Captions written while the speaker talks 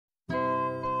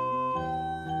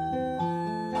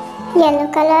yellow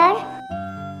color,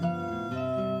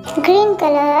 green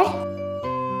color,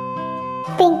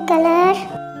 pink color,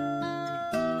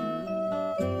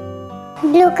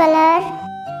 blue color,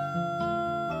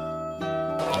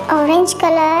 orange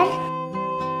color,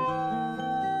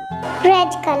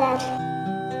 red colour.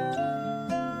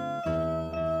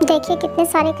 देखिए कितने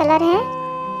सारे colour हैं।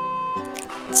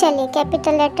 चलिए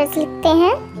कैपिटल लेटर्स लिखते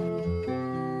हैं।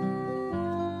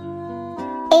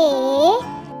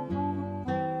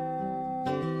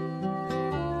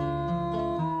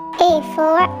 A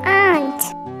for ant,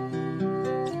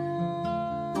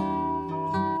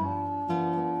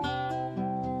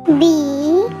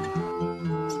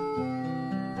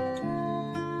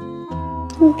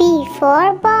 B for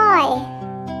boy,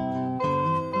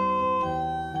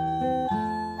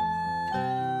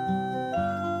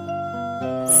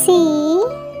 C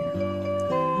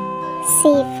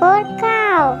for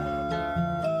cow,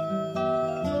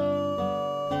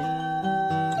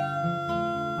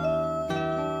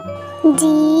 D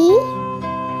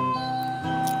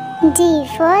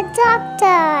for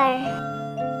doctor,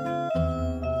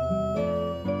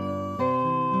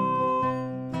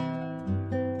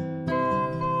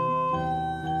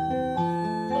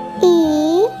 E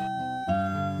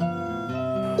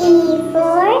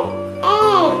for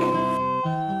egg,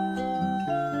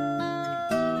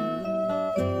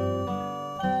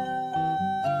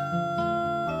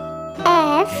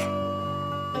 F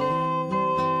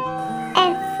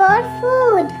for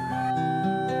food,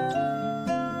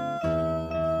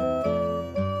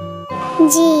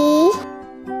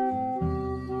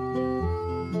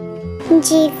 G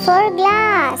for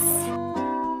glass,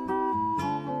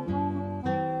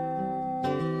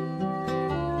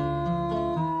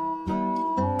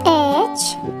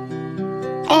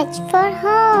 H for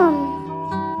home,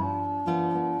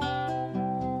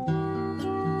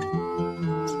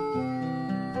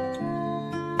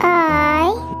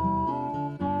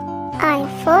 I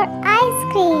for ice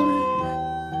cream,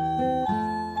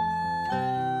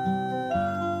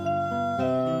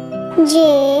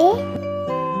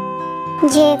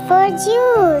 J for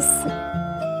juice,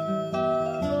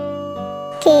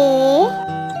 K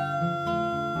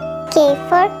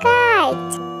for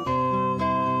kite,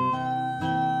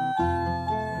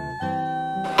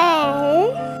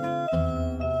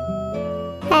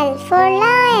 L for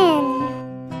lion,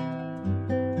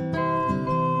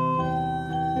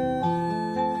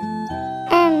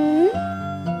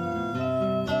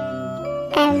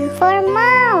 M for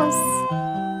mouse,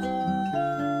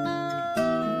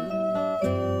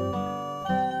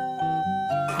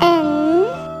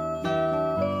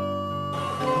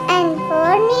 N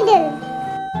for needle,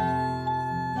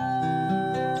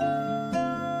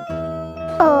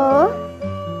 O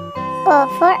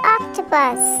for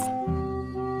octopus,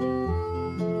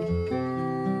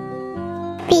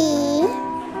 P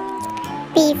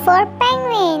for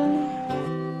penguin,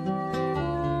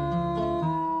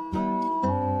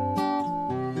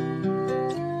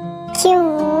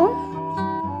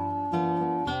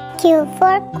 Q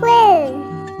for quill,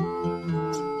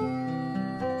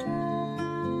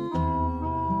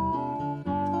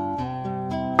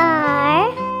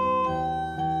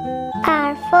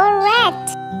 R for rat,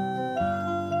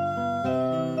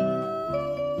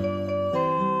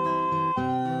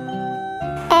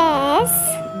 S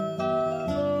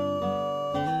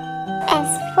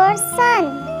for sun,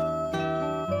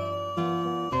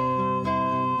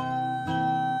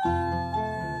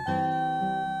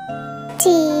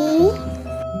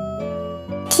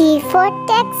 T for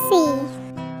taxi,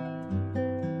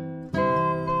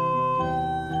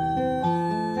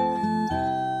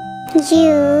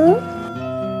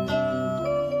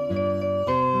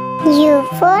 U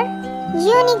for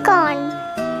unicorn,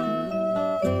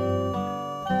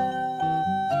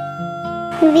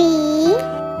 V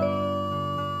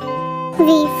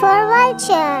for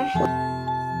vulture,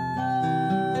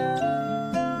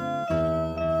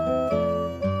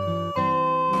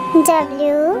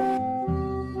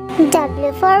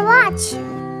 W for watch,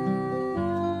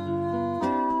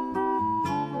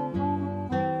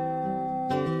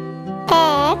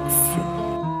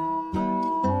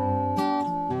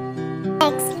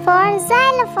 X for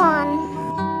xylophone,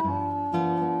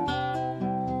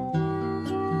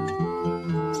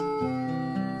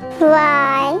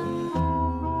 Y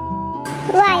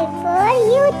for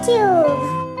YouTube,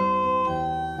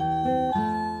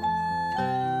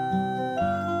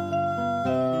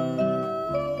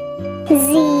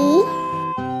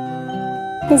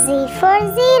 Z for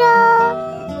zero,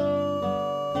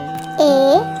 A,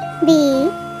 B,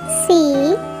 C,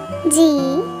 D,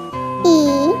 E,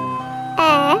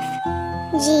 F,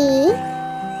 G,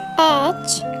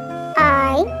 H,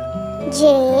 J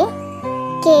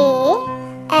K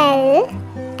L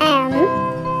M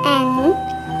N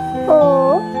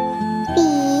O P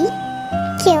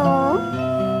Q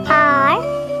R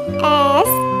S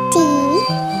T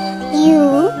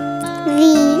U V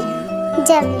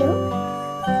W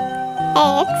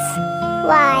X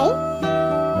Y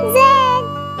Z.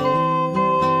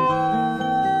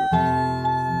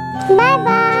 Bye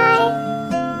bye.